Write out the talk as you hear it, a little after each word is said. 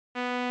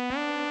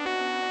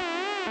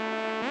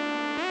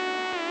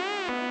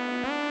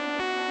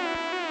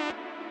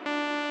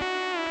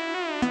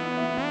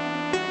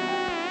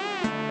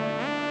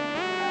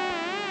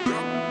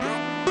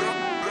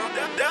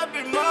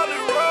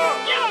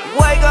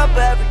up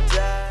every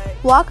day.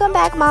 Welcome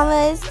back,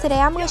 mamas. Today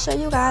I'm going to show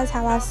you guys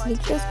how I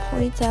sleek this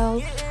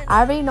ponytail.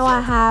 I already know I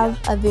have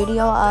a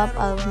video up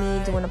of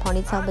me doing a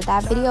ponytail, but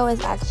that video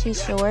is actually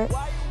short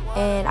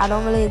and I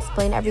don't really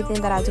explain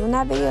everything that I do in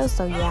that video.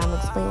 So yeah, I'm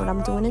explaining what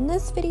I'm doing in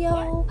this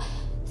video.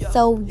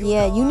 So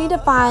yeah, you need to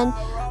find,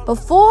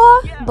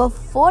 before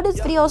this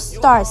video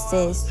starts,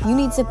 sis, you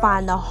need to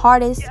find the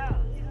hardest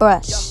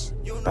brush,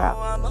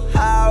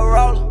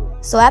 bro.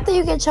 So after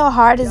you get your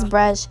hardest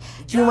brush,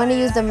 you want to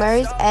use the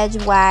Murray's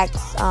Edge Wax.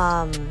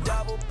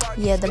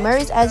 Yeah, the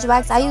Murray's Edge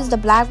Wax. I use the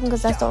black one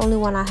because that's the only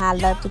one I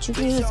had left, but you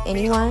can use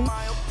any one.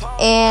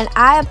 And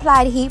I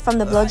applied heat from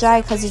the blow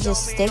dryer because it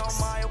just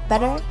sticks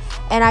better.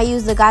 And I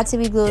use the Got To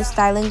Be Glue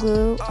styling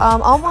glue.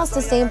 Almost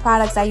the same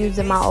products I used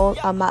in my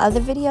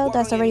other video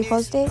that's already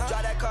posted.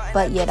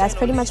 But yeah, that's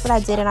pretty much what I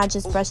did, and I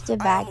just brushed it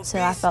back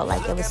till I felt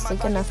like it was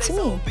sleek enough to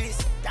me.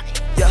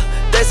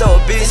 They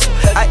so obese.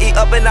 I eat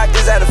up and knock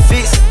this at a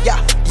feast.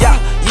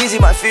 Easy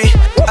my feet.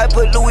 I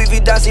put Louis V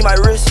down, see my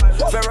wrist.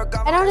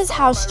 I notice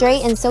how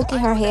straight and silky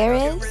her hair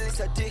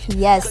is.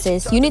 Yes,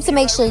 sis. You need to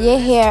make sure your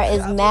hair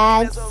is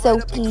mad,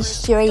 silky,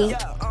 straight.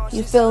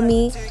 You feel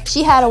me?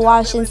 She had a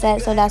washing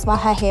set, so that's why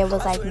her hair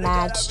was like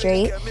mad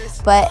straight.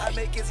 But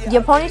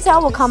your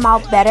ponytail will come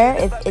out better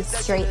if it's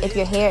straight, if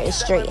your hair is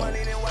straightened.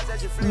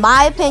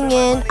 My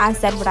opinion, I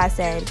said what I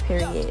said,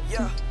 period.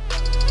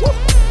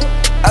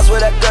 I swear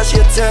that girl, she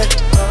a 10.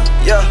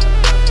 Yeah,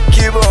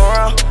 keep her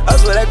around. I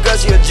swear that girl,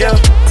 she a gem.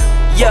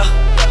 Yeah,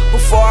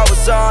 before I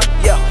was on,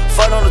 yeah,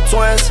 fought on the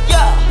twins.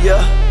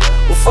 Yeah,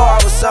 before I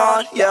was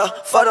on, yeah,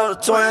 fought on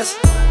the twins.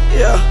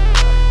 Yeah,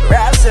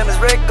 Rap Simmons,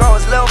 Rick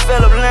Owens, Lil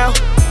Phillip Lim.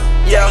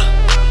 Yeah,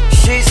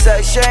 she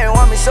said she ain't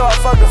want me, so I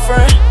fucked a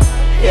friend.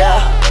 Yeah,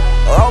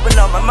 open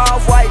up my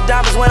mouth, white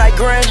diamonds when I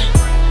grin.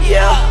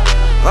 Yeah,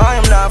 I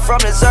am not from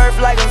this earth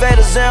like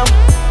Invader Zim.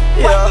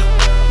 Yeah.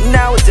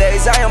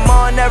 Nowadays I am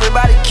on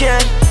everybody kin.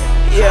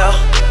 Yeah,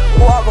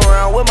 walk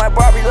around with my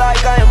Barbie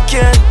like I am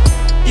kin.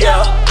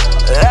 Yeah,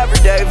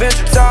 everyday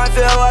venture time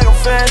feel like I'm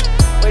fin.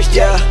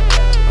 Yeah,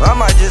 I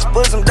might just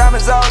put some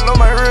diamonds all on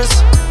my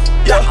wrist.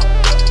 Yeah,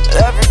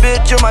 every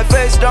bitch on my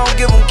face don't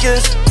give them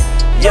kiss.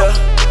 Yeah,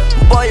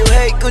 boy you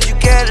hate cause you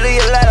can't live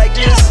your life like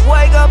this.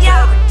 Wake up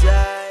every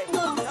day.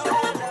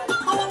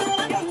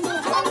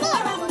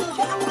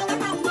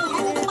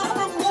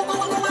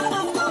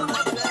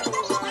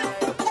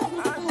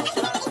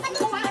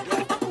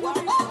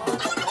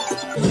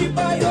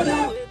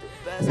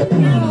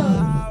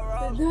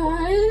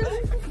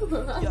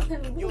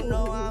 You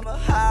know I'm a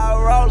high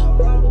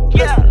roller.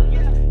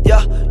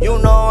 Yeah, you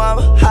know I'm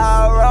a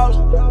high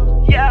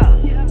roller. Yeah,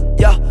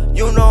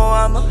 you know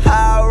I'm a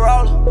high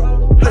roller.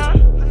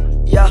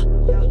 Yeah.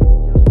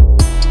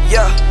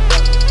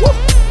 Woo.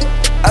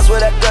 I swear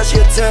that girl, she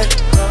a 10.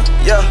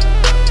 Yeah,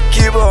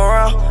 keep her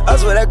around. I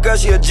swear that girl,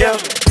 she a gem.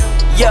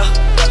 Yeah,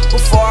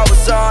 before I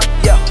was on,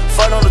 yeah,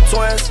 fought on the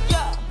twins.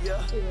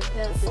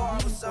 Before I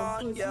was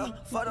on, yeah,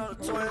 fought on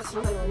the twins.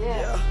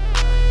 Yeah.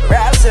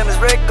 Rap Simmons,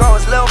 Rick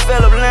Owens, Lil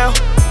Phillip Lim.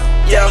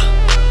 Yeah,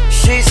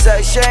 she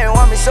said she ain't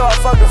want me, so I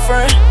fucked a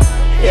friend.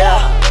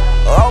 Yeah,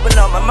 open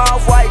up my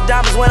mouth, white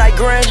diamonds when I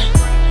grin.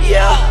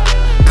 Yeah,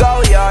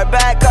 go yard,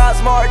 bag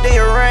costs more than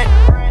your rent.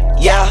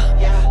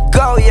 Yeah,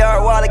 go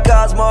yard, wallet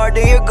costs more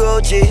than your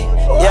Gucci.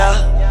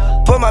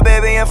 Yeah, put my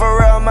baby in for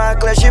real, my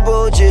class, she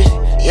bougie.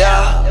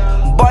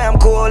 Yeah, boy I'm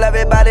cool,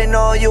 everybody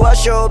know you a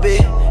showbiz.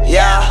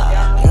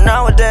 Yeah,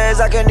 nowadays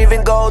I can't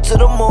even go to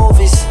the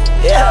movies.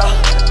 Yeah,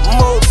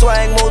 mood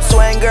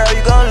swing, girl,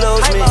 you gon'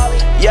 lose me.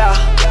 Yeah,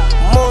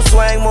 mood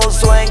swing,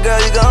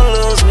 girl, you gon'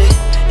 lose me.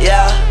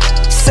 Yeah,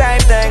 same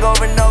thing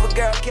over and over,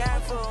 girl,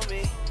 can't fool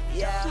me.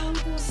 Yeah,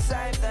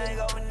 same thing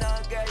over and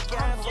over, girl, you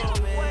can't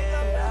fool me.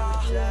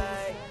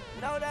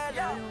 Know that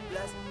I'm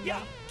blessed,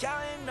 yeah,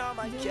 counting on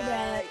my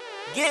cake,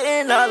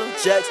 getting all them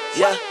checks,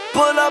 yeah,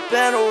 pull up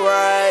in the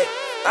right.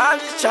 I'm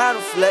just tryna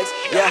flex,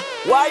 yeah,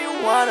 why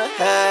you wanna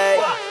hate?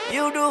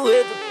 You do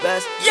it the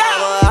best, yeah.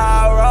 I'm a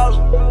high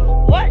roller.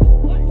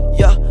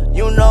 Yeah,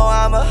 you know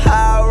I'm a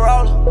high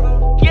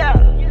roller.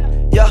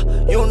 Yeah,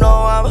 you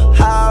know I'm a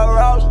high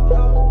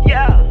roller.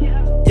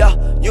 Yeah,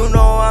 you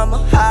know I'm a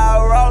high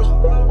roller.